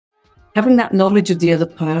Having that knowledge of the other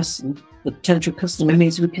person, the potential customer,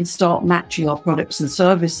 means we can start matching our products and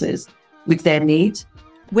services with their needs.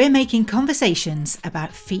 We're making conversations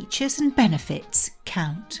about features and benefits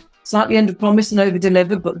count. Slightly under-promise and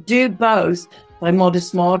over-deliver, but do both by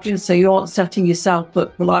modest margins, so you aren't setting yourself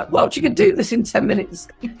up for like, well, you can do this in 10 minutes.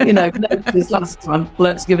 Notice last time,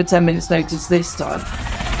 let's give a 10 minutes notice this time.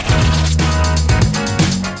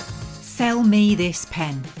 Sell me this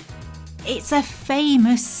pen. It's a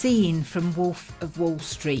famous scene from Wolf of Wall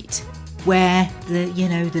Street, where the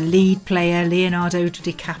lead player, Leonardo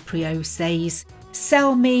DiCaprio, says,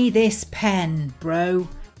 "Sell me this pen, bro.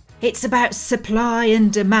 It's about supply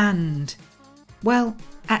and demand." Well,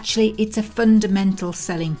 actually, it's a fundamental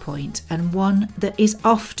selling point, and one that is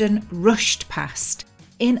often rushed past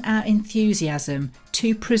in our enthusiasm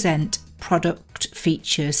to present product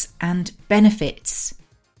features and benefits.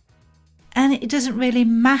 And it doesn't really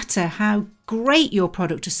matter how great your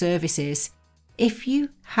product or service is if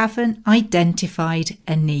you haven't identified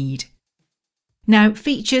a need. Now,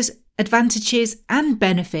 features, advantages and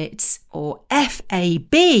benefits, or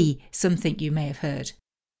FAB, something you may have heard,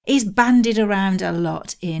 is bandied around a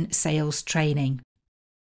lot in sales training.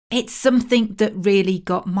 It's something that really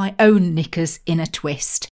got my own knickers in a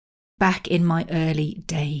twist back in my early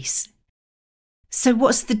days. So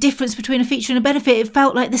what's the difference between a feature and a benefit? It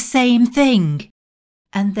felt like the same thing.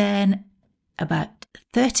 And then about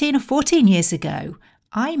 13 or 14 years ago,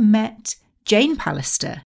 I met Jane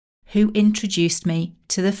Pallister, who introduced me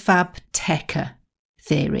to the FAB-TECHA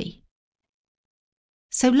theory.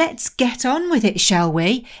 So let's get on with it, shall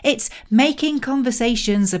we? It's making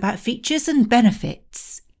conversations about features and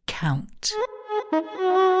benefits count.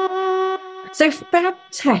 So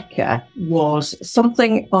FAB-TECHA was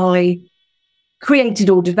something I created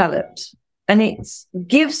or developed, and it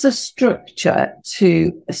gives a structure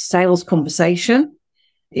to a sales conversation.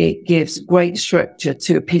 It gives great structure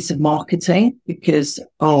to a piece of marketing, because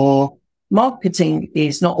our marketing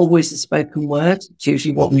is not always a spoken word. It's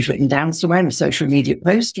usually what we've written down somewhere in a social media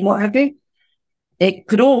post and what have you. It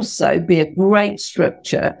could also be a great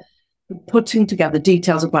structure for putting together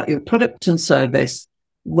details about your product and service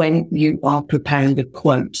when you are preparing a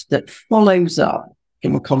quote that follows up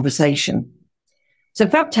in a conversation. So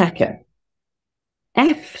FAB-TECHA,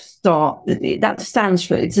 that stands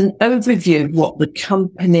for, it's an overview of what the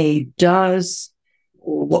company does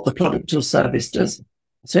or what the product or service does.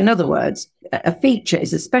 So in other words, a feature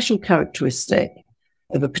is a special characteristic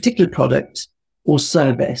of a particular product or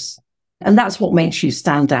service. And that's what makes you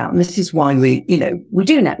stand out. And this is why we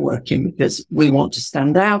do networking, because we want to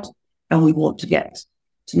stand out and we want to get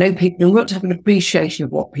to know people, and we want to have an appreciation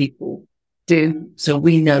of what people do, so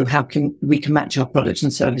we know how we can match our products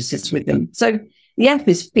and services with them. So the F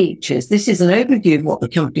is features. This is an overview of what the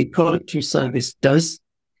company product or service does.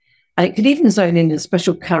 And it could even zone in a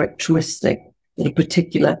special characteristic that a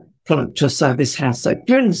particular product or service has. So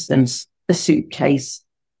for instance, a suitcase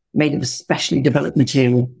made of a specially developed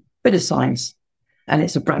material, bit of science, and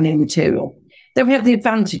it's a brand new material. Then we have the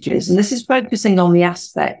advantages, and this is focusing on the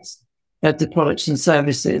aspects of the products and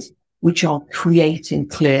services which are creating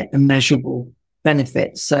clear and measurable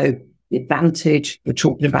benefits. So the advantage, we're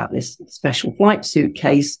talking about this special flight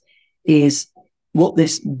suitcase, is what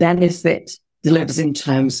this benefit delivers in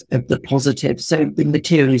terms of the positive. So the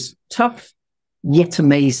material is tough, yet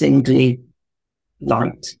amazingly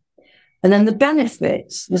light. And then the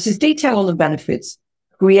benefits, this is detail on the benefits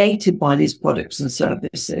created by these products and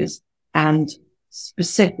services and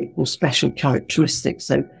specific or special characteristics.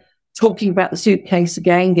 So talking about the suitcase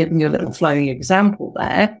again, giving you a little flowing example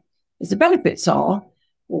there, is the benefits are,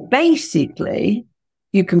 well, basically,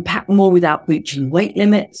 you can pack more without reaching weight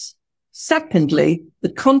limits. Secondly, the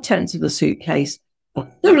contents of the suitcase are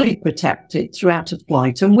thoroughly protected throughout a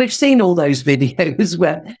flight. And we've seen all those videos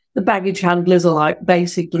where the baggage handlers are like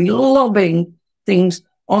basically lobbing things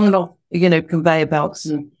on and off, conveyor belts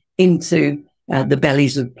and into the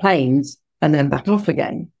bellies of planes and then back off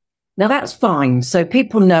again. Now, that's fine. So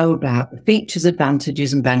people know about the features,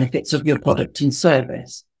 advantages and benefits of your product and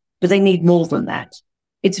service, but they need more than that.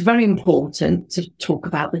 It's very important to talk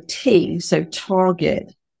about the T, so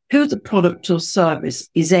target, who the product or service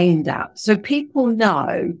is aimed at. So people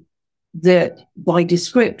know that by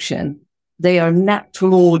description, they are a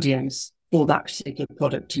natural audience for that particular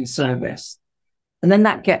product and service. And then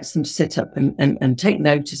that gets them to sit up and take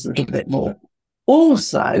notice a little bit more.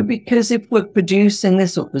 Also, because if we're producing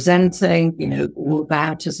this or presenting, all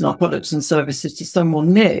about us and our products and services to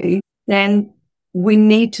someone new, then we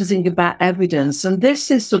need to think about evidence. And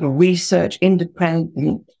this is sort of research,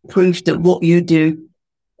 independent proof that what you do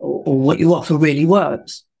or what you offer really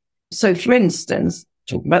works. So, for instance,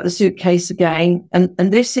 Talking about the suitcase again. And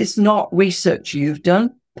this is not research you've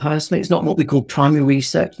done. Personally, it's not what we call primary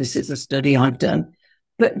research. This is a study I've done,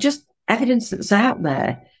 but just evidence that's out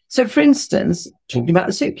there. So, for instance, talking about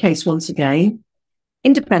the suitcase once again,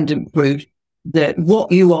 independent proof that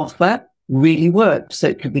what you offer really works. So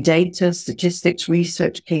it could be data, statistics,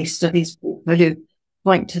 research, case studies, portfolio,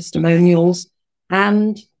 client testimonials.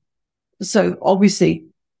 And so obviously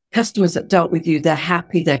customers that dealt with you, they're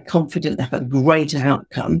happy, they're confident, they have a great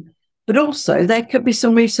outcome. But also there could be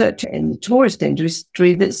some research in the tourist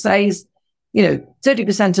industry that says,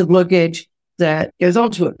 30% of luggage that goes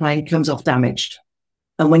onto a plane comes off damaged.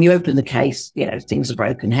 And when you open the case, things are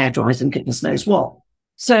broken, hair dries and goodness knows what.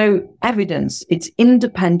 So evidence, it's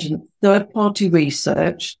independent third-party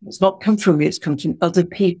research. It's not come from you, it's come from other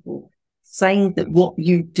people saying that what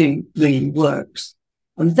you do really works.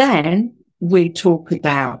 And then we talk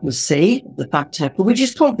about the C, the fact checker, which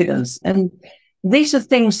is confidence. And these are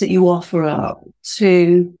things that you offer up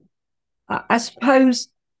to, I suppose,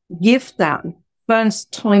 give that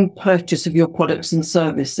first time purchase of your products and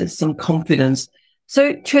services some confidence. So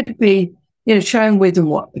it could be, showing with them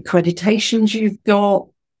what accreditations you've got,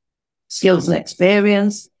 skills and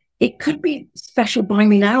experience. It could be special buy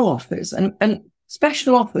me now offers. And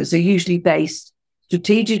special offers are usually based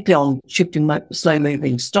strategically on shifting slow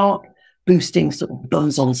moving stock, boosting sort of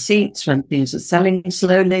bums on seats when things are selling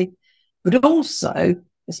slowly. But also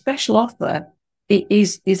a special offer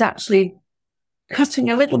is actually cutting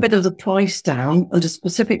a little bit of the price down under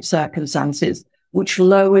specific circumstances, which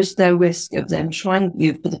lowers their risk of them trying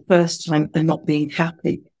you for the first time and not being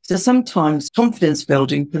happy. So sometimes confidence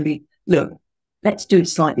building can be, look, let's do it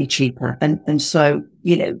slightly cheaper. And so,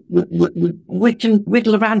 we can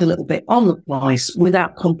wiggle around a little bit on the price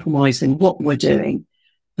without compromising what we're doing.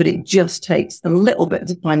 But it just takes a little bit of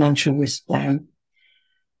the financial risk down.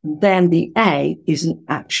 And then the A is an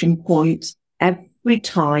action point. Every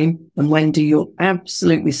time, and Wendy, you'll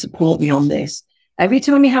absolutely support me on this, every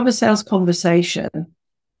time you have a sales conversation,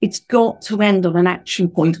 it's got to end on an action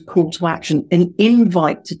point, a call to action, an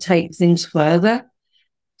invite to take things further.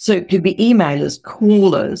 So it could be emailers,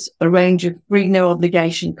 callers, arrange a free no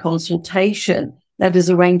obligation consultation, let us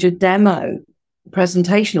arrange a demo,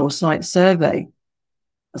 presentation or site survey.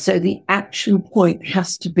 So the action point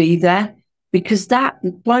has to be there because that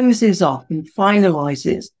closes off and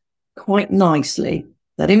finalizes quite nicely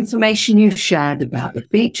that information you've shared about the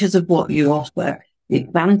features of what you offer, the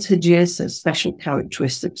advantages, the special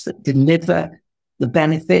characteristics that deliver the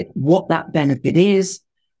benefit, what that benefit is,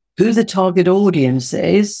 who the target audience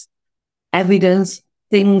is, evidence,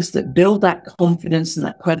 things that build that confidence and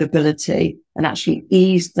that credibility and actually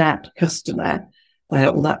ease that customer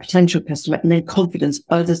or that potential customer, and then confidence,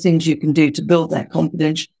 other things you can do to build that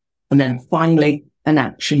confidence. And then finally, an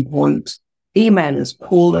action point. Emailers,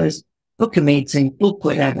 callers, book a meeting, book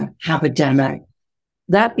whatever, have a demo.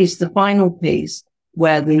 That is the final piece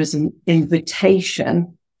where there is an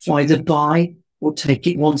invitation to either buy or take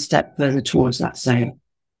it one step further towards that sale.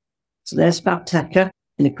 So there's Spapteca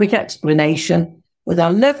in a quick explanation with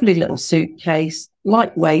our lovely little suitcase,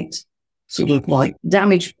 lightweight, sort of like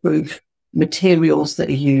damage-proof materials that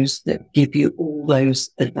are used that give you all those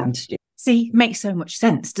advantages. See, it makes so much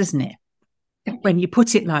sense, doesn't it? When you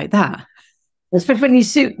put it like that. Especially when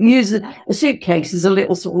you use a suitcase as a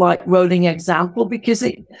little sort of like rolling example, because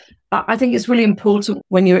I think it's really important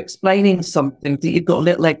when you're explaining something that you've got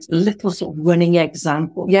a little sort of running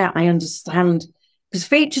example. Yeah, I understand. Because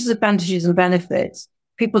features, advantages and benefits,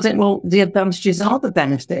 people think, well, the advantages are the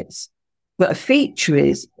benefits. But a feature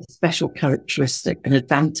is a special characteristic. An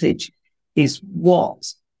advantage is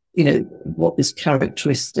what this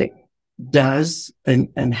characteristic does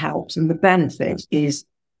and helps. And the benefit is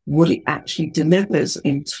what it actually delivers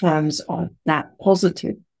in terms of that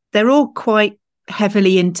positive. They're all quite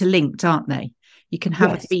heavily interlinked, aren't they? You can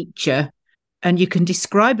have a feature and you can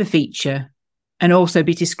describe a feature and also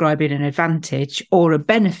be describing an advantage or a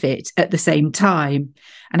benefit at the same time.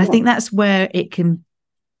 And I think that's where it can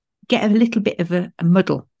get a little bit of a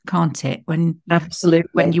muddle, can't it? Absolutely.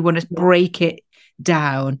 When you want to break it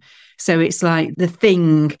down. So it's like the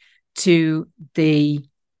thing to the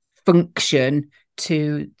function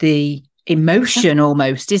to the emotion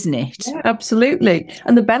almost, isn't it? Yeah, absolutely.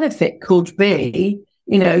 And the benefit could be,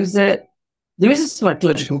 that there is a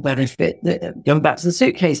psychological benefit that, going back to the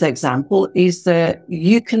suitcase example, is that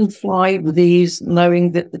you can fly with ease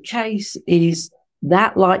knowing that the case is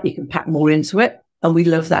that light, you can pack more into it. And we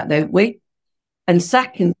love that, don't we? And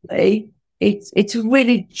secondly, it's a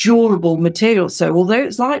really durable material. So although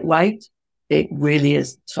it's lightweight, it really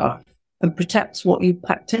is tough and protects what you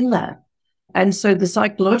packed in there. And so the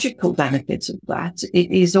psychological benefit of that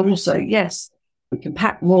is also, yes, we can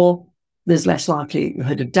pack more, there's less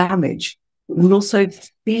likelihood of damage. We'll also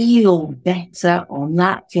feel better on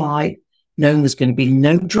that flight, knowing there's going to be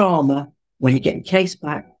no drama when you get your case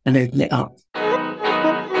back and open it up.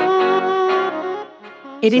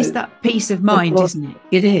 It is that peace of mind, isn't it?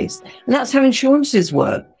 It is. And that's how insurances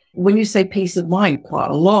work. When you say peace of mind,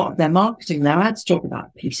 quite a lot of their marketing, their ads talk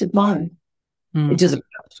about peace of mind. It does a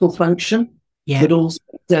practical function, but also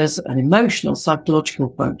does an emotional,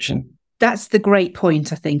 psychological function. That's the great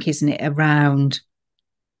point, I think, isn't it, around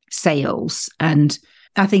sales? And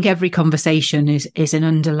I think every conversation is an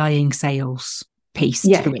underlying sales piece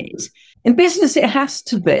to it. In business, it has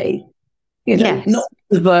to be, not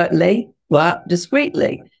overtly, but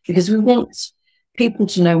discreetly, because we want people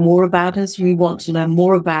to know more about us. We want to know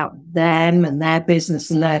more about them and their business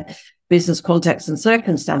and their business context and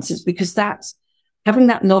circumstances, because that's having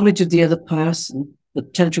that knowledge of the other person, the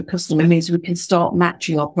potential customer, means we can start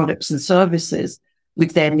matching our products and services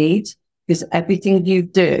with their needs, because everything you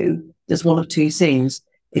do, there's one of two things.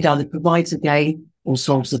 It either provides a gain or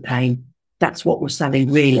solves the pain. That's what we're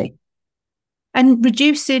selling, really. And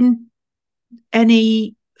reducing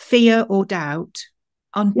any fear or doubt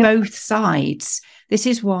on both sides. This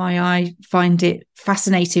is why I find it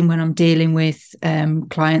fascinating when I'm dealing with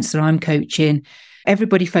clients that I'm coaching.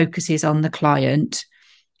 Everybody focuses on the client,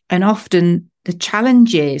 and often the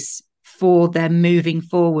challenges for them moving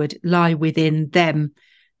forward lie within them,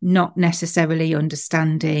 not necessarily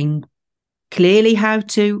understanding clearly how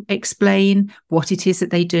to explain what it is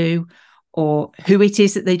that they do or who it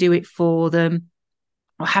is that they do it for them,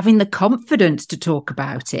 or having the confidence to talk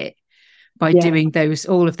about it by doing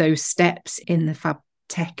all of those steps in the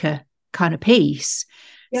Fabteca kind of piece.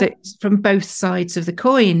 So from both sides of the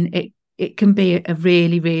coin, it can be a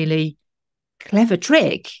really, really clever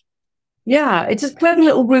trick. Yeah, it's a clever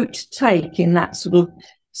little route to take in that sort of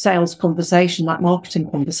sales conversation, that marketing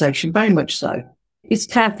conversation, very much so. It's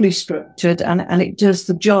carefully structured and it does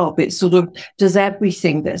the job. It sort of does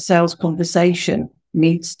everything that a sales conversation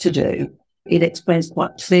needs to do. It explains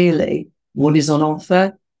quite clearly what is on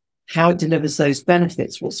offer, how it delivers those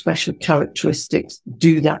benefits, what special characteristics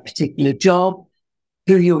do that particular job,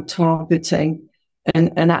 who you're targeting,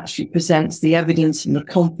 and actually presents the evidence and the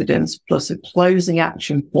confidence plus a closing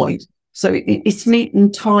action point. So it's neat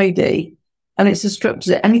and tidy, and it's a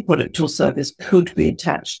structure that any product or service could be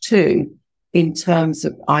attached to in terms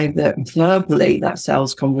of either verbally that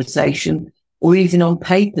sales conversation or even on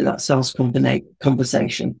paper that sales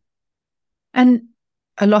conversation. And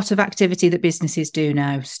a lot of activity that businesses do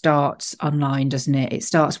now starts online, doesn't it? It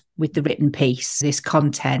starts with the written piece, this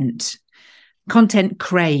content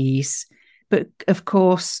craze. But of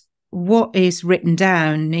course, what is written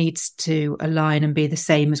down needs to align and be the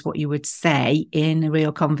same as what you would say in a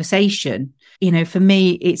real conversation. For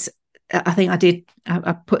me,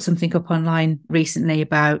 I put something up online recently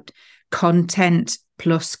about content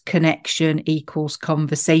plus connection equals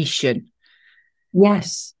conversation.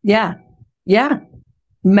 Yes. Yeah.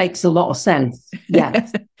 Makes a lot of sense. Yeah.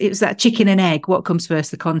 It was that chicken and egg. What comes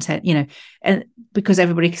first, the content, and because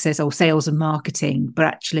everybody says, sales and marketing, but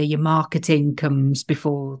actually your marketing comes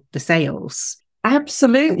before the sales.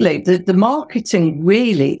 Absolutely. The marketing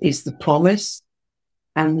really is the promise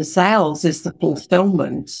and the sales is the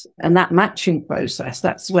fulfillment, and that matching process.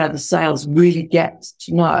 That's where the sales really gets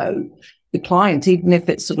to know the client, even if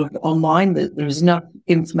it's sort of online, that there's enough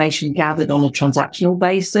information gathered on a transactional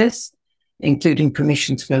basis, including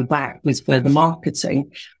permission to go back with further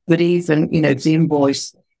marketing. But even, if the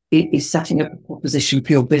invoice is setting up a proposition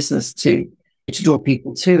for your business to draw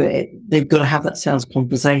people to it, they've got to have that sales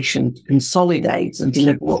conversation to consolidate and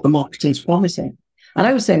deliver what the marketing's promising. And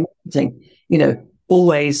I would say marketing,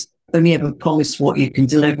 always only ever promise what you can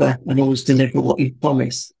deliver and always deliver what you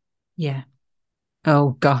promise. Yeah.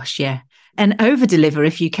 Oh, gosh, yeah. And over-deliver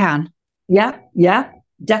if you can. Yeah,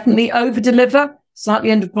 definitely over-deliver. Slightly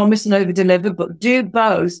under-promise and over-deliver, but do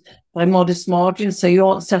both by modest margins, so you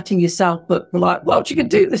aren't setting yourself up for you can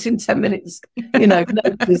do this in 10 minutes.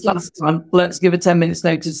 Notice last time, let's give a 10 minutes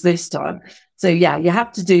notice this time. So, yeah, you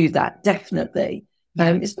have to do that, definitely.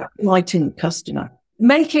 It's about delighting the customer,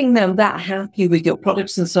 making them that happy with your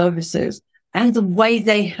products and services and the way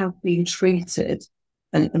they have been treated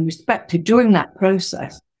and respected during that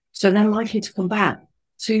process. So they're likely to come back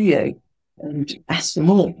to you and ask for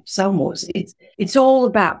more, sell more. It's all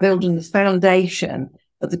about building the foundation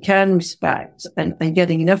of the care and respect and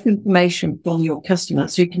getting enough information from your customer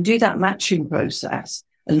so you can do that matching process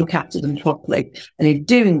and look after them properly. And in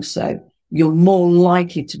doing so, you're more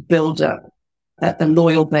likely to build up a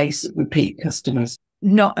loyal base of repeat customers.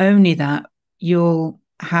 Not only that, you'll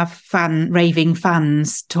have raving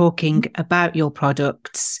fans talking about your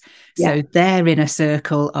products. Yeah. So they're in a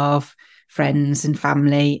circle of friends and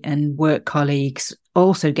family and work colleagues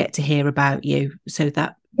also get to hear about you. So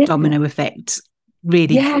that domino effect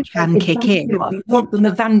really can kick in. You want them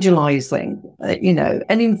evangelizing,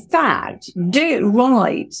 and in fact, do it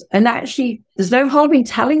right. And actually, there's no harm in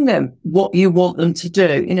telling them what you want them to do.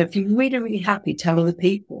 If you're really, really happy, tell other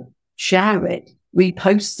people, share it,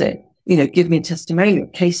 repost it, give me a testimonial,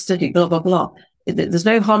 case study, blah, blah, blah. There's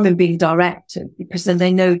no harm in being directed because then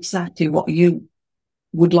they know exactly what you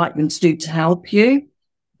would like them to do to help you.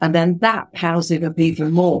 And then that powers it up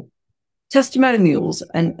even more. Testimonials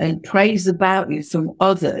and praise about you from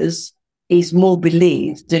others is more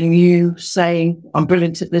believed than you saying, I'm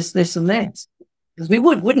brilliant at this, this, and this. Because we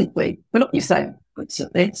wouldn't we? We're not saying, good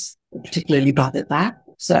at this, particularly bad at that.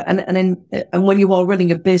 So, and when you are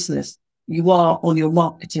running a business, you are on your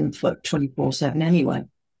marketing foot 24/7 anyway.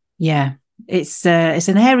 Yeah. It's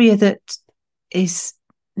an area that is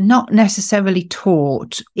not necessarily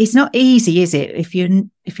taught. It's not easy, is it? If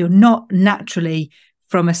you're not naturally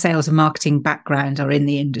from a sales and marketing background or in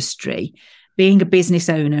the industry, being a business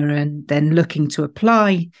owner and then looking to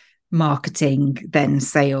apply marketing, then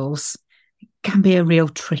sales, can be a real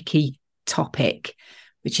tricky topic,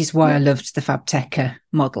 which is why I loved the Fabteca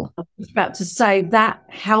model. I was about to say that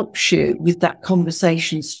helps you with that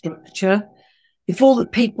conversation structure. If all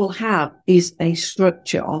that people have is a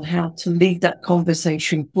structure on how to lead that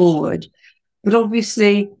conversation forward, but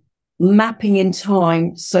obviously mapping in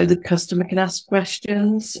time so the customer can ask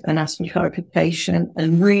questions and ask for clarification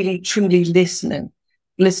and really truly listening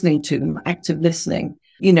to them, active listening,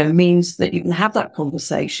 means that you can have that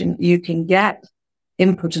conversation, you can get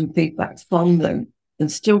input and feedback from them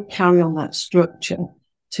and still carry on that structure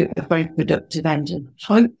to a very productive end and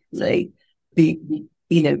hopefully be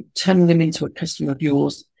turning them into a customer of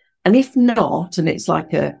yours. And if not, and it's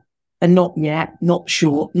like a not yet, not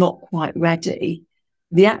sure, not quite ready,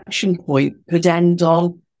 the action point could end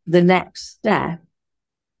on the next step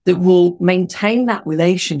that will maintain that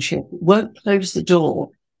relationship, won't close the door.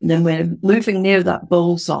 And then when moving near that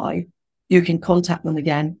bullseye, you can contact them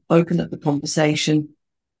again, open up the conversation,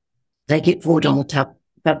 take it forward on the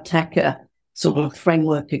Fabteca sort of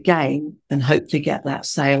framework again, and hopefully get that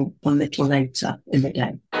sale a little later in the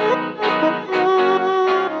day.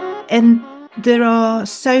 And there are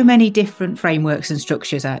so many different frameworks and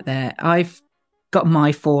structures out there. I've got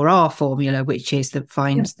my 4R formula, which is that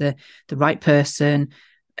finds the right person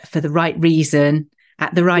for the right reason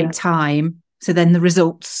at the right time. So then the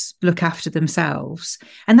results look after themselves.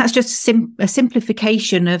 And that's just a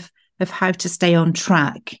simplification of how to stay on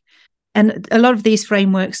track. And a lot of these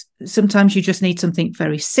frameworks, sometimes you just need something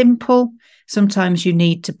very simple. Sometimes you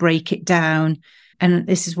need to break it down. And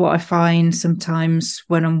this is what I find sometimes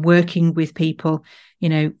when I'm working with people,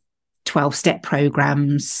 12-step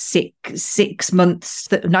programs, six months,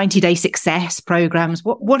 90-day success programs,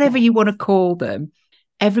 whatever you want to call them.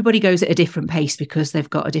 Everybody goes at a different pace because they've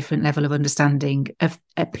got a different level of understanding of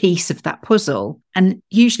a piece of that puzzle. And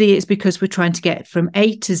usually it's because we're trying to get from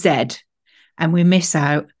A to Z and we miss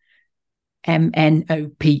out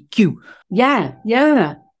MNOPQ.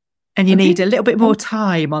 Yeah. And you need a little bit more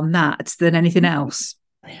time on that than anything else.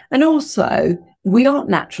 And also, we aren't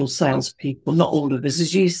natural salespeople, not all of us.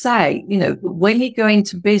 As you say, when you go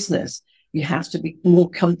into business, you have to be more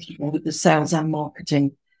comfortable with the sales and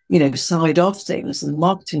marketing, side of things. And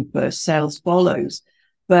marketing first, sales follows.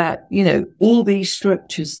 But, all these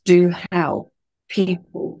structures do help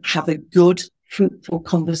people have a good, fruitful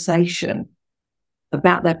conversation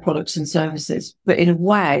about their products and services. But in a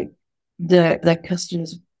way, their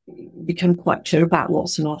customers become quite sure about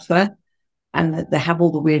what's on offer, and that they have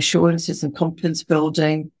all the reassurances and confidence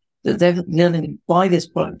building that they're going to buy this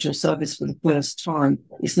product or service for the first time.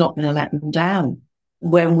 It's not going to let them down.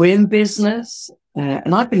 When we're in business,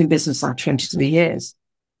 and I've been in business like 23 years.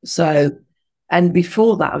 So, and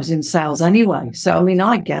before that, I was in sales anyway. So,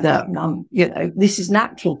 I get up and I'm, this is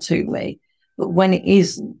natural to me. But when it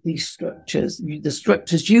isn't, these structures, the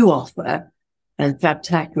structures you offer, and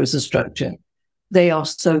Fabteca as a structure, they are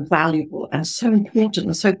so valuable and so important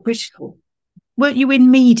and so critical. Weren't you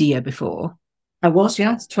in media before? I was,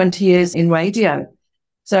 yes, 20 years in radio.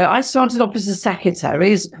 So I started off as a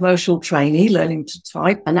secretary, as a commercial trainee, learning to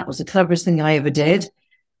type. And that was the cleverest thing I ever did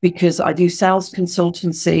because I do sales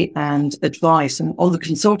consultancy and advice. And on the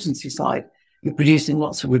consultancy side, you're producing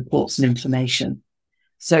lots of reports and information.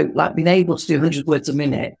 So like being able to do 100 words a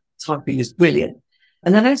minute, typing is brilliant.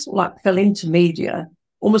 And then I sort of fell into media,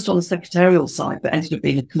 almost on the secretarial side, but ended up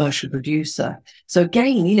being a commercial producer. So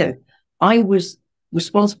again, I was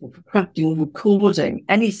responsible for crafting and recording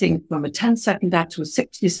anything from a 10-second ad to a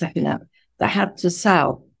 60-second ad that had to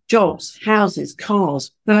sell jobs, houses,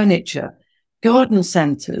 cars, furniture, garden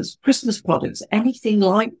centres, Christmas products, anything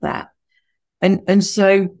like that. And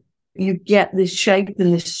so you get this shape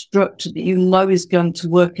and this structure that you know is going to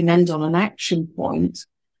work and end on an action point.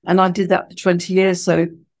 And I did that for 20 years. So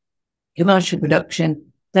commercial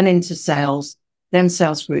production, then into sales, then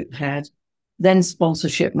sales group head, then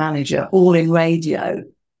sponsorship manager, all in radio.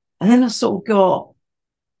 And then I sort of got,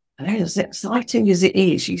 I know, as exciting as it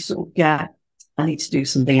is, you sort of get, I need to do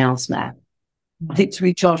something else now. I need to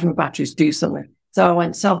recharge my batteries, do something. So I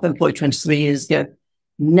went self-employed 23 years ago,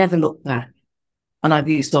 never looked back. And I've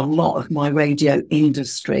used a lot of my radio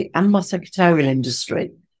industry and my secretarial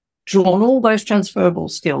industry, drawn all those transferable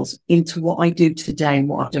skills into what I do today and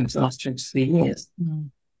what I've done for the last 23 years. Mm.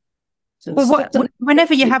 So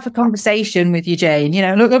whenever you have a conversation with you, Jane, you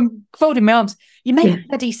know, look, I'm folding my arms, you make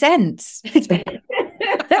bloody sense.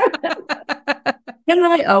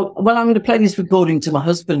 Oh, well, I'm going to play this recording to my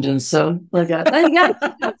husband and son. I go, there you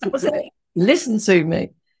go. Listen to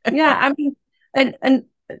me. Yeah, I mean, and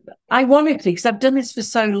ironically, because I've done this for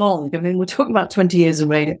so long, I mean, we're talking about 20 years of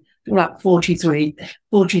radio, about 43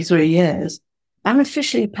 years. I'm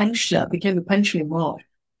officially a pensioner. I became a pensioner in March.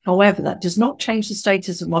 However, that does not change the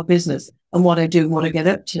status of my business and what I do and what I get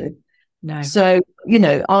up to. No. So, you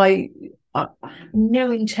know, I have no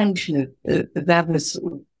intention of ever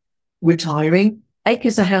sort of retiring.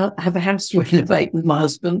 Because I have a house to renovate with my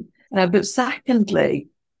husband. But secondly,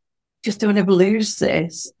 just don't ever lose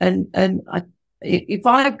this. And if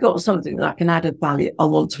I've got something that I can add a value, I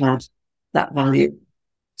want to add that value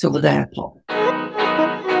to the airport.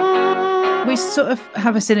 We sort of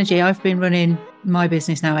have a synergy. I've been running my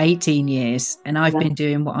business now 18 years, and I've been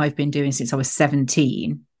doing what I've been doing since I was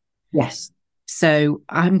 17. Yes. So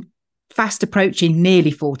I'm fast approaching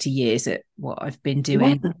nearly 40 years at what I've been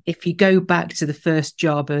doing. Yeah. If you go back to the first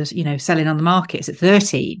job as, you know, selling on the markets at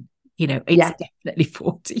 13, you know, it's definitely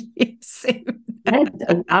 40 years soon. Yeah,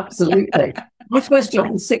 absolutely. My first job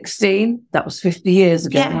was 16. That was 50 years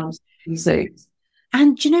ago. Yeah. I was 56.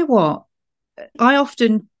 And do you know what? I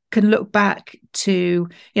often can look back to,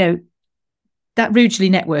 you know, that Rugeley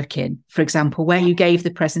networking, for example, where you gave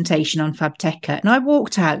the presentation on Fabteca, and I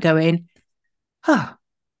walked out going,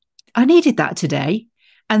 I needed that today.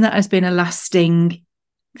 And that has been a lasting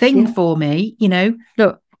thing for me. You know,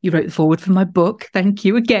 look, you wrote the foreword for my book. Thank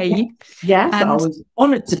you again. Yes, I was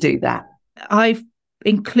honoured to do that. I've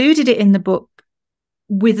included it in the book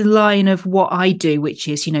with a line of what I do, which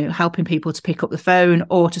is, you know, helping people to pick up the phone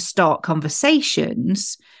or to start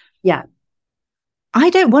conversations. Yeah. I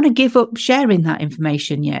don't want to give up sharing that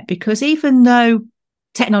information yet, because even though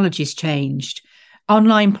technology's changed,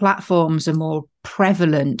 online platforms are more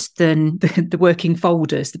prevalent than the working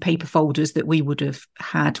folders, the paper folders that we would have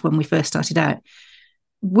had when we first started out.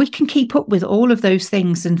 We can keep up with all of those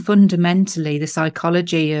things, and fundamentally the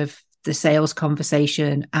psychology of the sales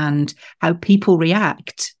conversation and how people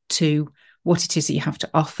react to what it is that you have to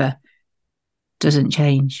offer doesn't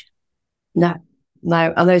change. No,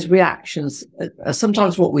 and those reactions are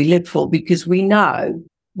sometimes what we live for, because we know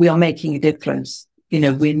we are making a difference. You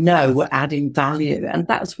know, we know we're adding value, and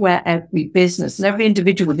that's where every business and every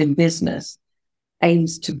individual within business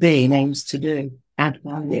aims to be and aims to do, add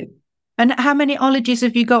value. And how many ologies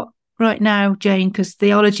have you got right now, Jane? Because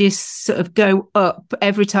the ologies sort of go up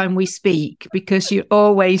every time we speak, because you're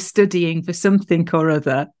always studying for something or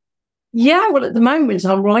other. Yeah, well, at the moment,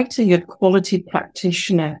 I'm writing a quality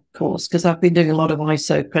practitioner course, because I've been doing a lot of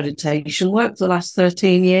ISO accreditation work for the last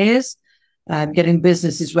 13 years. Getting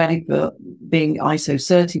businesses ready for being ISO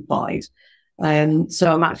certified.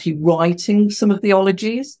 So I'm actually writing some of the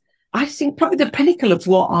ologies. I think probably the pinnacle of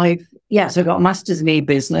what so I've got a master's in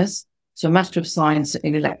e-business, so a Master of Science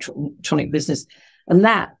in electronic business. And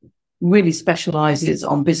that really specializes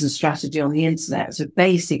on business strategy on the internet. So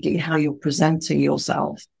basically how you're presenting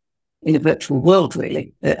yourself in a virtual world,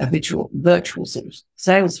 really, a virtual sort of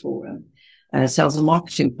sales forum, sales and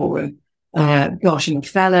marketing forum. I'm a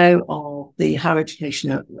fellow of the Higher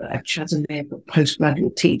Education Academy,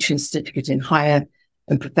 postgraduate teaching certificate in higher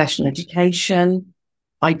and professional education.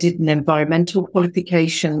 I did an environmental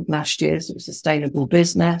qualification last year, so sustainable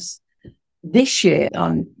business. This year,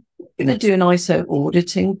 I'm going to do an ISO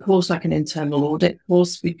auditing course, like an internal audit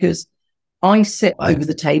course, because I sit over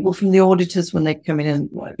the table from the auditors when they come in and,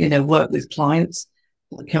 you know, work with clients,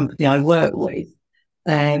 the company I work with.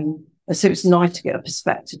 So it's nice to get a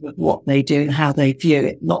perspective of what they do and how they view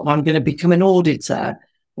it. Not that I'm going to become an auditor,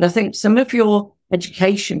 but I think some of your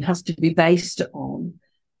education has to be based on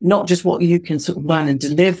not just what you can sort of learn and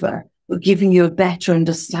deliver, but giving you a better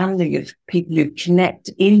understanding of people you connect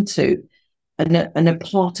into and a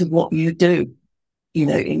part of what you do,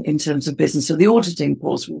 in terms of business. So the auditing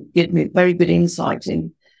course will give me a very good insight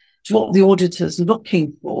into what the auditor's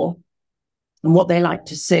looking for and what they like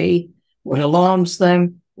to see, what alarms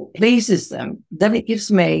them, what pleases them. Then it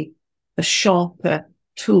gives me a sharper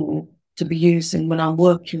tool to be using when I'm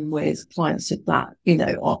working with clients at that,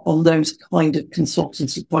 on those kind of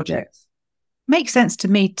consultancy projects. Makes sense to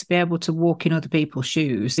me to be able to walk in other people's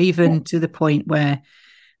shoes, even to the point where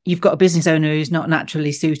you've got a business owner who's not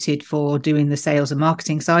naturally suited for doing the sales and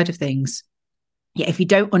marketing side of things. Yet if you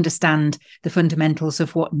don't understand the fundamentals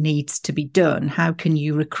of what needs to be done, how can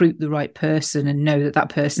you recruit the right person and know that that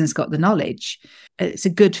person's got the knowledge? It's a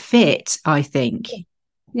good fit, I think.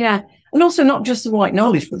 Yeah. And also not just the right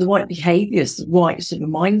knowledge, but the right behaviours, the right sort of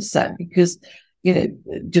mindset, because,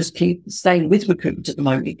 just keep staying with recruitment at the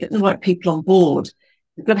moment. Get the right people on board.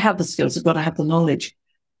 They've got to have the skills. They've got to have the knowledge.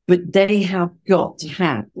 But they have got to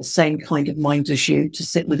have the same kind of mind as you to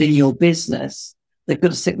sit within your business. They've got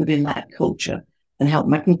to sit within that culture and help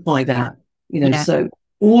magnify that, So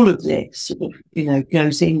all of this sort of,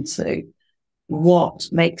 goes into what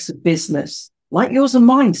makes a business like yours and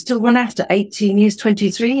mine still run after 18 years,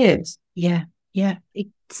 23 years. Yeah.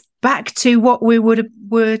 It's back to what we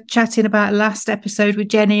were chatting about last episode with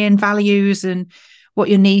Jenny, and values and what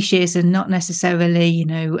your niche is, and not necessarily,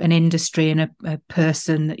 an industry and a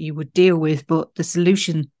person that you would deal with, but the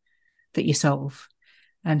solution that you solve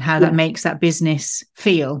and how that makes that business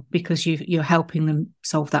feel, because you're helping them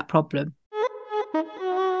solve that problem.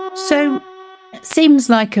 So it seems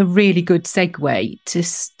like a really good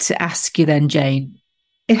segue to ask you then, Jane,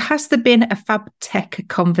 has there been a fab tech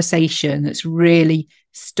conversation that's really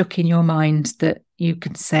stuck in your mind that you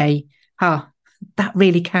could say, that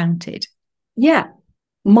really counted? Yeah.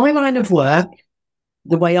 My line of work,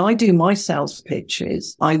 the way I do my sales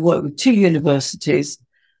pitches, I work with 2 universities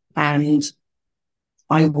and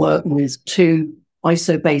I work with 2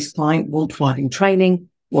 ISO-based clients, one providing training,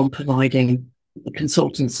 one providing the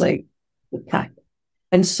consultancy, the tech.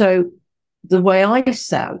 And so the way I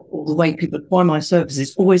sell, or the way people acquire my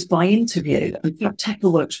services, always by interview. And FabTech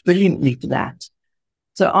works brilliantly for that.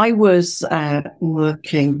 So I was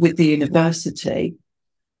working with the university,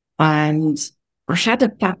 and I had a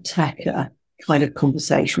FabTech kind of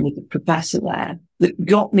conversation with the professor there that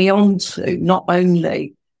got me onto not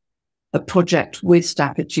only a project with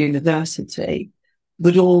Stafford University,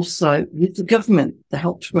 but also with the government, the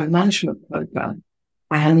Help to Grow Management Programme,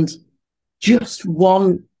 and just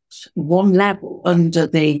one level under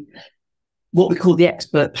what we call the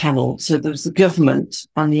expert panel. So there was the government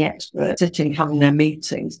and the expert sitting, having their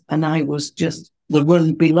meetings, and I was just the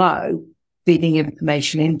one below feeding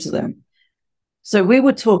information into them. So we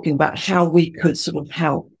were talking about how we could sort of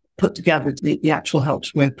help put together the actual Help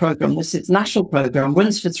to Grow program. This is a national program,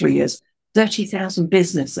 runs for 3 years. 30,000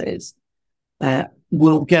 businesses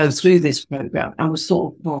will go through this program, and we're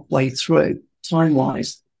sort of halfway through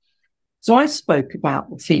time-wise. So I spoke about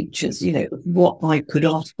the features, of what I could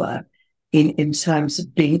offer in terms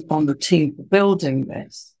of being on the team for building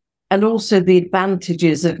this, and also the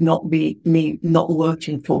advantages of not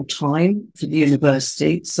working full time for the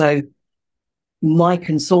university. So my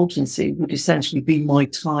consultancy would essentially be my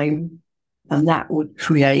time, and that would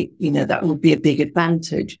create, that would be a big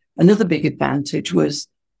advantage. Another big advantage was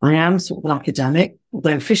I am sort of an academic,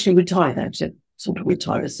 although officially retired, actually, sort of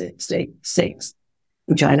retire at 66,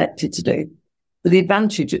 which I elected to do. But the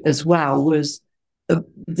advantage as well was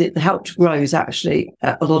the Help to Grow is actually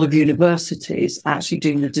a lot of universities actually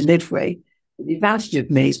doing the delivery. The advantage of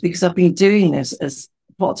me is because I've been doing this as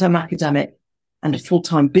a part-time academic and a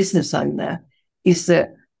full-time business owner, is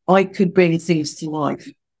that I could bring things to life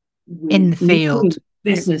in the field.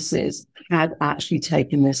 Businesses had actually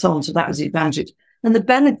taken this on. So that was the advantage. And the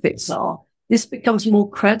benefits are this becomes more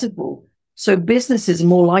credible. So businesses are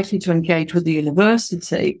more likely to engage with the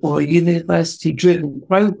university or a university-driven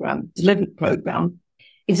program, delivered program,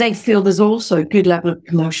 if they feel there's also a good level of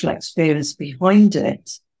commercial experience behind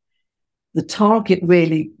it. The target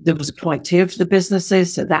really, there was a criteria for the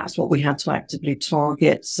businesses, so that's what we had to actively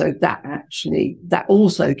target. So that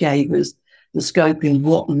also gave us the scope in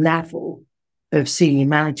what level of senior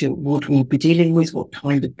manager would we be dealing with, what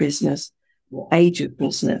kind of business, what age of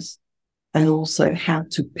business, and also how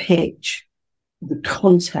to pitch the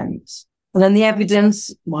content. And then the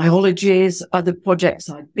evidence, myologies, other projects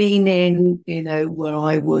I've been in, where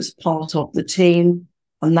I was part of the team,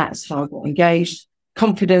 and that's how I got engaged.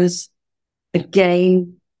 Confidence,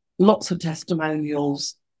 again, lots of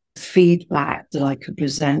testimonials, feedback that I could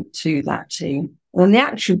present to that team. And then the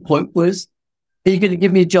action point was Are you going to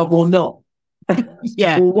give me a job or not?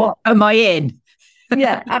 Yeah. Or what? Am I in?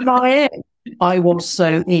 Yeah, am I in? I was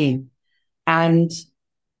so in. And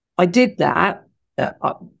I did that.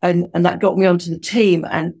 And that got me onto the team.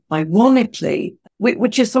 And ironically,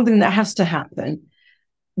 which is something that has to happen,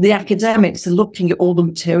 the academics are looking at all the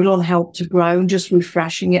material on Help to Grow and just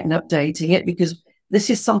refreshing it and updating it, because this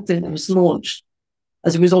is something that was launched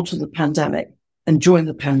as a result of the pandemic and during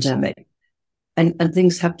the pandemic. And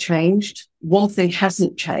things have changed. One thing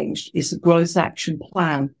hasn't changed is the growth action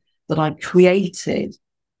plan that I created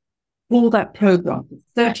for that program for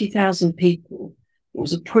 30,000 people. It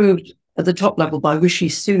was approved at the top level by Rishi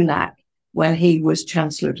Sunak when he was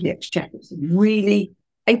Chancellor of the Exchequer. So really,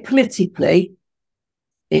 apolitically,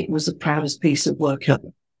 it was the proudest piece of work I've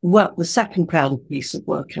done. Well, the second proudest piece of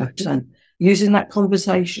work I've done, using that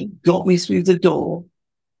conversation, got me through the door,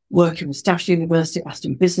 working with Stafford University,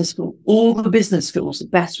 Aston Business School, all the business schools, the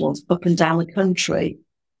best ones up and down the country,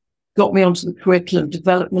 got me onto the curriculum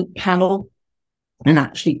development panel, and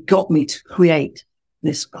actually got me to create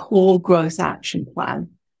this core growth action plan,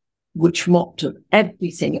 which mopped up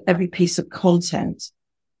everything, every piece of content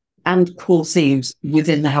and core themes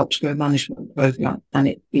within the Help to Grow management program. And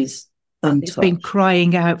it is untouched. It's been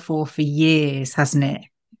crying out for years, hasn't it?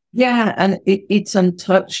 Yeah, and it's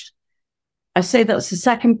untouched. I say that's the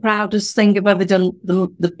second proudest thing I've ever done.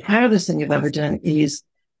 The proudest thing I've ever done is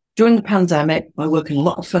during the pandemic, I work in a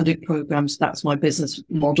lot of funded programs. That's my business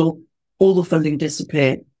model. All the funding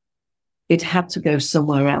disappeared. It had to go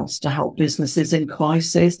somewhere else to help businesses in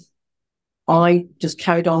crisis. I just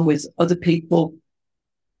carried on with other people,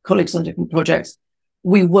 colleagues on different projects.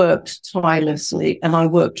 We worked tirelessly, and I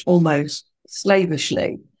worked almost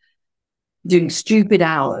slavishly, doing stupid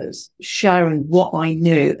hours, sharing what I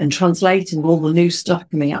knew and translating all the new stuff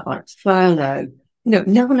coming out, like furlough.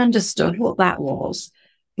 No one understood what that was,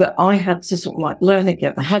 but I had to sort of like learn it,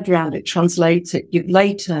 get my head around it, translate it, give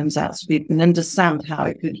lay terms out so people can understand how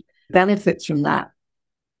it could benefit from that.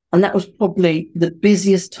 And that was probably the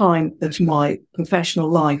busiest time of my professional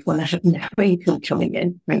life, when I had no income coming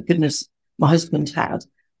in. Thank goodness my husband had.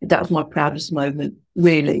 That was my proudest moment,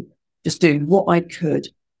 really, just doing what I could,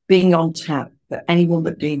 being on tap for anyone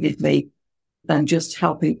that needed me, and just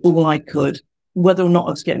helping all I could, whether or not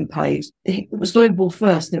I was getting paid. It was global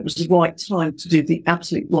first, and it was the right time to do the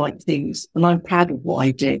absolute right things. And I'm proud of what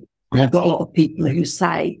I did. And I've got a lot of people who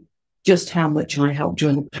say just how much I helped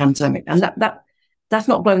during the pandemic. And that's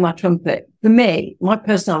not blowing my trumpet. For me, my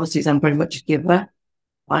personality is I'm very much a giver.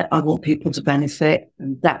 I want people to benefit.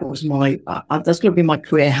 And that was that's going to be my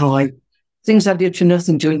career high. Things I did for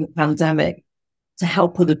nothing during the pandemic to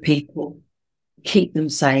help other people, keep them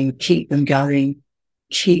sane, keep them going,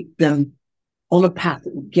 keep them on a path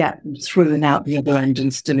that will get them through and out the other end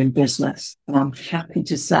and still in business. And I'm happy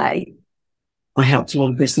to say I helped a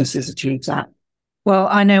lot of businesses achieve that. Well,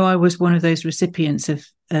 I know I was one of those recipients of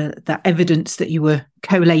that evidence that you were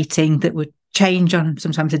collating that would change on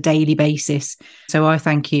sometimes a daily basis. So I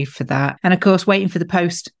thank you for that. And of course, waiting for the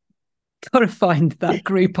post. Got to find that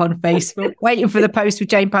group on Facebook. Waiting for the post with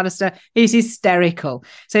Jane Pallister is hysterical.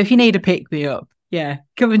 So if you need a pick me up,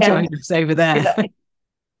 come and join us over there.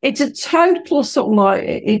 It's a total sort of like,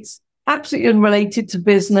 it's absolutely unrelated to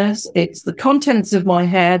business. It's the contents of my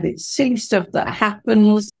head. It's silly stuff that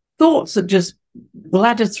happens. Thoughts that just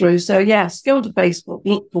bladder through. So yes, go to Facebook,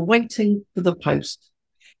 look for Waiting for the Post.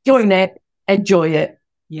 Join it, enjoy it.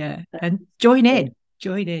 Yeah, and join in.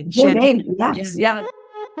 Yes, yeah.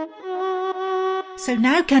 So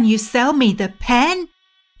now can you sell me the pen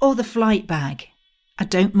or the flight bag? I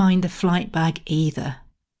don't mind the flight bag either.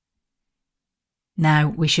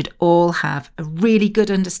 Now we should all have a really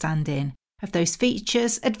good understanding of those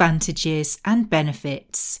features, advantages and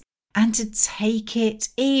benefits, and to take it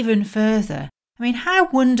even further. I mean, how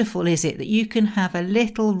wonderful is it that you can have a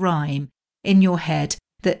little rhyme in your head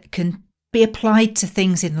that can be applied to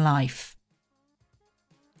things in life?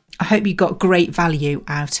 I hope you got great value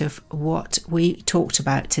out of what we talked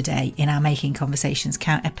about today in our Making Conversations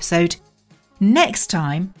Count episode. Next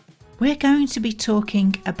time, we're going to be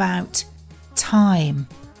talking about time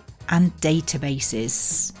and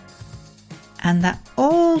databases and that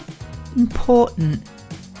all important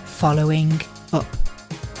following up.